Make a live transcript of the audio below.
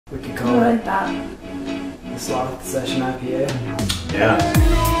We could call it like that. The Sloth Session IPA. Yeah.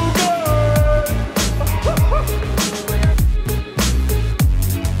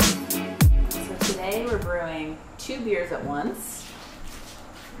 So today we're brewing 2 beers at once.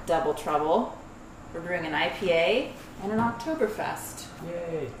 Double trouble. We're brewing an IPA and an Oktoberfest.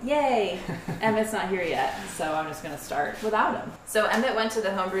 Yay. Yay! Emmett's not here yet, so I'm just going to start without him. So Emmett went to the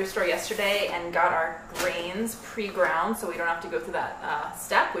homebrew store yesterday and got our grains pre-ground so we don't have to go through that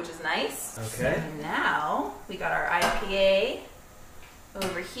step, which is nice. Okay. And now we got our IPA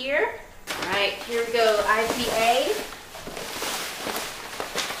over here. All right, here we go, IPA.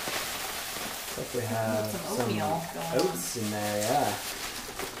 Looks like we have Some some oatmeal going on. oats in there, yeah.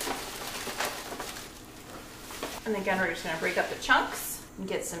 And again, we're just going to break up the chunks and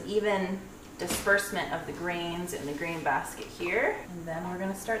get some even disbursement of the grains in the grain basket here. And then we're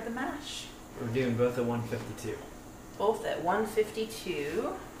going to start the mash. We're doing both at 152. Both at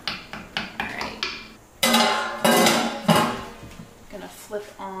 152. All right. Gonna flip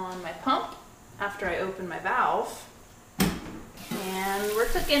on my pump after I open my valve. And we're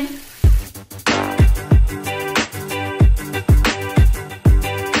cooking.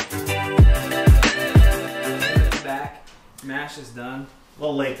 Back. Mash is done. A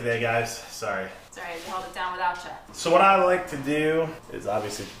little late today, guys. Sorry. Sorry, we held it down without you. So what I like to do is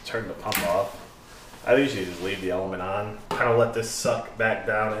obviously turn the pump off. I usually just leave the element on, kind of let this suck back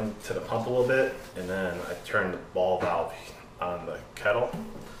down into the pump a little bit, and then I turn the ball valve on the kettle.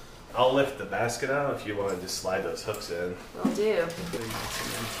 I'll lift the basket out if you want to just slide those hooks in. Will do.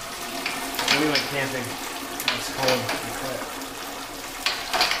 When we went camping, it was cold.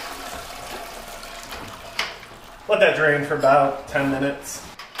 Let that drain for about 10 minutes.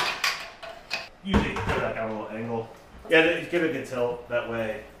 Usually put it like on a little angle. Yeah, give it a good tilt. That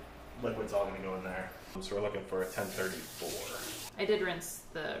way, liquid's all going to go in there. So we're looking for a 1034. I did rinse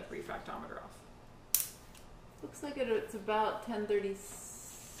the refractometer off. Looks like it's about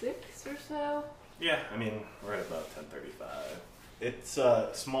 1036 or so. Yeah, I mean, we're at about 1035. It's a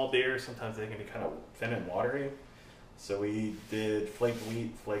small beer. Sometimes they can be kind of thin and watery. So we did flaked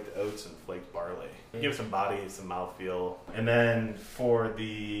wheat, flaked oats, and flaked barley. Give it some body, some mouthfeel. And then for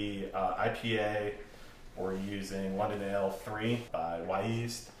the IPA, we're using London Ale 3 by Y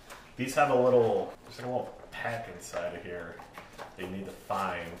Yeast. These have there's like a little pack inside of here that you need to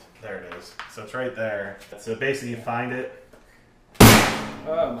find. There it is. So it's right there. So basically you find it,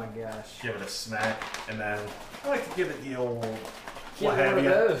 Oh my gosh. give it a smack, and then I like to give it the old Give what it have one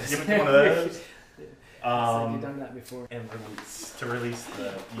you. of those. Give it one of those. Like you've done that before. And release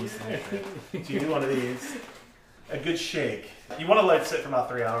the yeast nutrient. So you do one of these. A good shake. You want to let it sit for about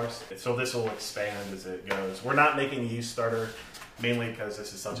 3 hours. So this will expand as it goes. We're not making a yeast starter mainly because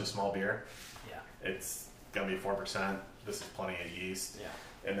this is such a small beer. Yeah. It's going to be 4%. This is plenty of yeast.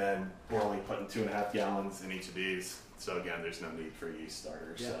 Yeah. And then we're only putting 2.5 gallons in each of these. So again, there's no need for a yeast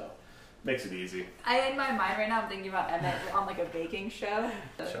starter. Yeah. So makes it easy. In my mind right now, I'm thinking about Emmett on like a baking show.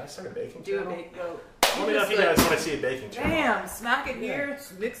 Should I start a baking Do a channel? bake, go. Let me know if you guys want to see a baking channel. Bam! Smack it here,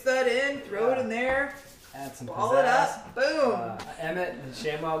 mix that in, throw it in there, Add some ball it pizzazz. up, boom! Emmett, the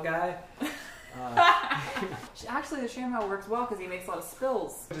ShamWow guy. Actually, the ShamWow works well because he makes a lot of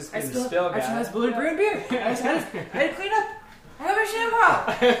spills. Just be the spill I guy. just brewing beer. I had to clean up. I have a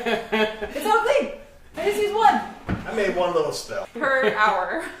ShamWow. It's all clean. I just used one I made one little spill. per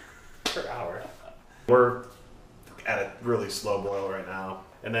hour. Per hour. We're at a really slow boil right now.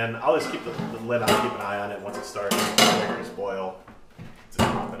 And then I'll just keep the lid on, keep an eye on it once it starts. Vigorous boil. Just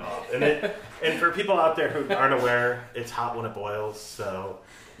pop it off. And for people out there who aren't aware, it's hot when it boils, so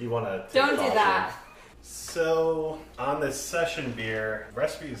you want to Don't do that. So on this session beer, the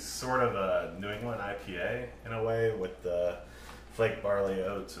recipe is sort of a New England IPA in a way with the flaked barley,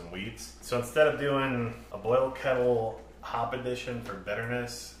 oats, and wheats. So instead of doing a boil kettle hop edition for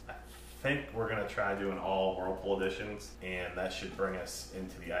bitterness, I think we're going to try doing all Whirlpool editions, and that should bring us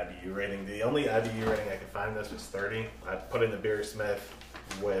into the IBU rating. The only IBU rating I could find this was 30. I put in the Beersmith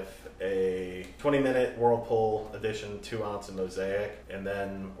with a 20-minute Whirlpool edition, 2-ounce of Mosaic, and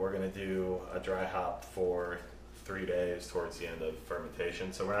then we're going to do a dry hop for 3 days towards the end of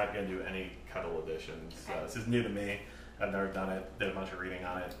fermentation. So we're not going to do any kettle editions. Okay. This is new to me. I've never done it, did a bunch of reading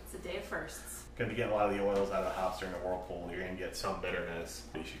on it. It's a day of firsts. Going to get a lot of the oils out of the hops during the Whirlpool. You're going to get some bitterness.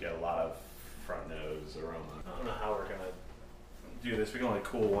 You should get a lot of front nose aroma. I don't know how we're going to do this. We can only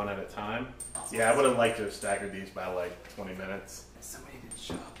cool one at a time. Yeah, I would have liked to have staggered these by like 20 minutes. Somebody didn't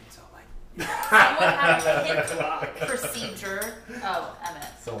show up until like. Someone had a hit procedure. Oh, Emmett.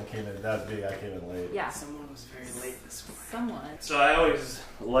 Someone came in. That was me. I came in late. Yeah. Someone was very late this morning. Someone. So I always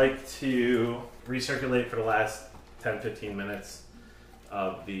like to recirculate for the last 10-15 minutes.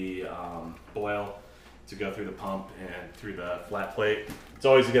 of the boil to go through the pump and through the flat plate. It's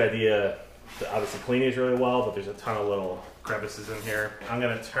always a good idea to obviously clean these really well, but there's a ton of little crevices in here. I'm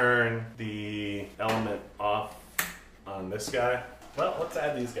gonna turn the element off on this guy. Well, let's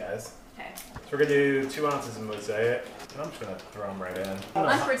add these guys. Okay. So we're gonna do 2 ounces of mosaic. I'm just gonna throw them right in.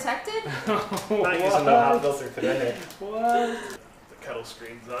 Unprotected? Not using the hot filter today. What? The kettle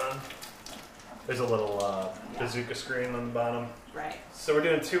screen's on. There's a little bazooka screen on the bottom. Right. So we're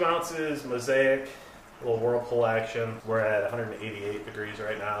doing 2 ounces mosaic, a little whirlpool action. We're at 188 degrees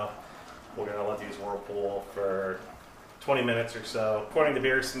right now. We're gonna let these whirlpool for 20 minutes or so. According to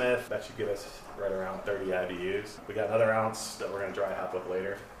Beersmith, that should give us right around 30 IBUs. We got another ounce that we're gonna dry hop with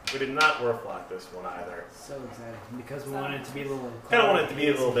later. We did not whirl flock this one either. So excited because we want it to be a little. Kind of want it to be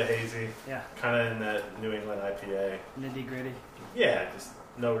a little bit hazy. Yeah. Kind of in that New England IPA. Nitty gritty. Yeah, just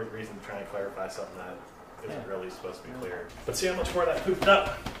no reason to try and clarify something that isn't really supposed to be clear. But see how much more that poofed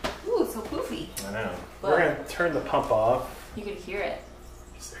up? Ooh, so poofy. I know. But we're gonna turn the pump off. You can hear it.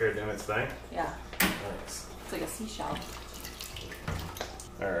 Just hear it doing its thing. Yeah. Nice. It's like a seashell.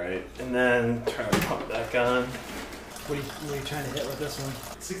 All right, and then turn the pump back on. What are you trying to hit with this one?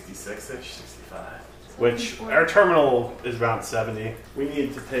 66-ish, 65. Which our terminal is around 70. We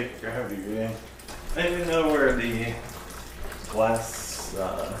need to take your heavy reading. I didn't even know where the glass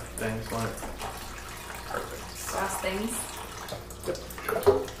things went. Perfect. Glass things.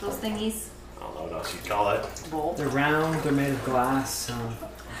 Those thingies. I don't know what else you'd call it. Bowl. They're round. They're made of glass.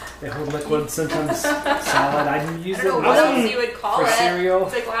 They hold liquid, sometimes solid. I use I don't know them what else you would call for it. cereal.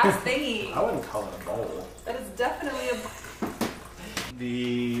 It's a glass thingy. I wouldn't call it a bowl. That is definitely a.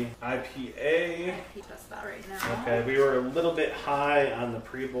 The IPA. Test that right now. Okay, we were a little bit high on the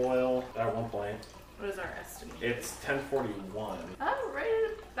pre-boil at one point. What is our estimate? It's 1041. I'm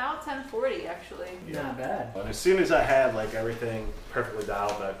right at about 1040 actually. Not bad. And as soon as I had like everything perfectly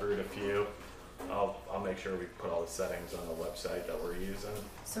dialed, I brewed a few. I'll make sure we put all the settings on the website that we're using.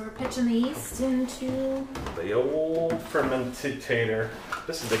 So we're pitching the yeast into. The old fermentator.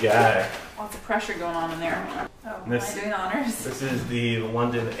 This is the guy. Lots of pressure going on in there. Oh, am I doing honors? This is the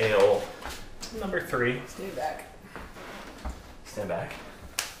London Ale number 3. Stay back. Stand back.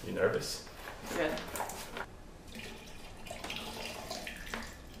 You nervous? Good.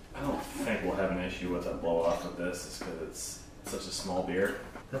 I don't think we'll have an issue with a blow off of this, just because it's such a small beer.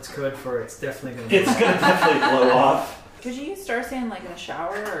 That's good for it's definitely going to. It's gonna definitely blow off. Could you use star sand like in a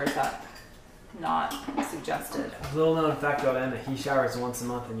shower, or is that not suggested? Little known fact about Emmett, he showers once a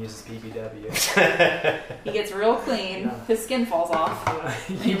month and uses PBW. He gets real clean, Yeah. his skin falls off,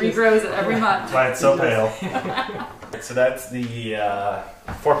 and he just- regrows it every month. That's why it's so pale. So that's the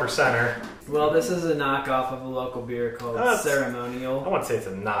 4%er. Well, this is a knockoff of a local beer called I Ceremonial. wouldn't say it's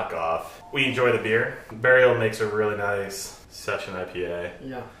a knockoff. We enjoy the beer. Burial makes a really nice session IPA.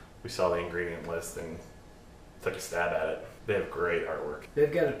 Yeah. We saw the ingredient list and took a stab at it. They have great artwork.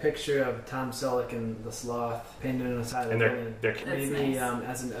 They've got a picture of Tom Selleck and the Sloth painted on the side of And the they're building. That's Maybe nice.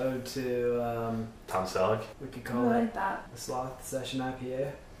 As an ode to, Tom Selleck. we could I call it like that. the Sloth Session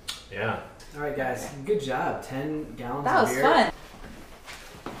IPA. Yeah. All right, guys, good job. 10 gallons That of was beer. fun.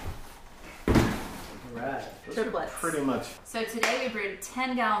 All right. Triplets. Pretty much. So today we brewed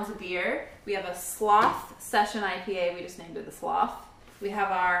 10 gallons of beer. We have a Sloth Session IPA. We just named it the Sloth. We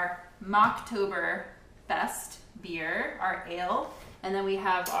have our Mocktober Fest beer, our ale, and then we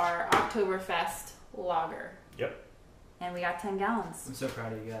have our Oktoberfest lager. Yep. And we got 10 gallons. I'm so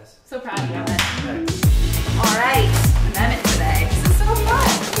proud of you guys. So proud of you, Emmett. All right, Emmett today. This is so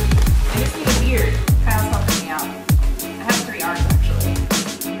fun.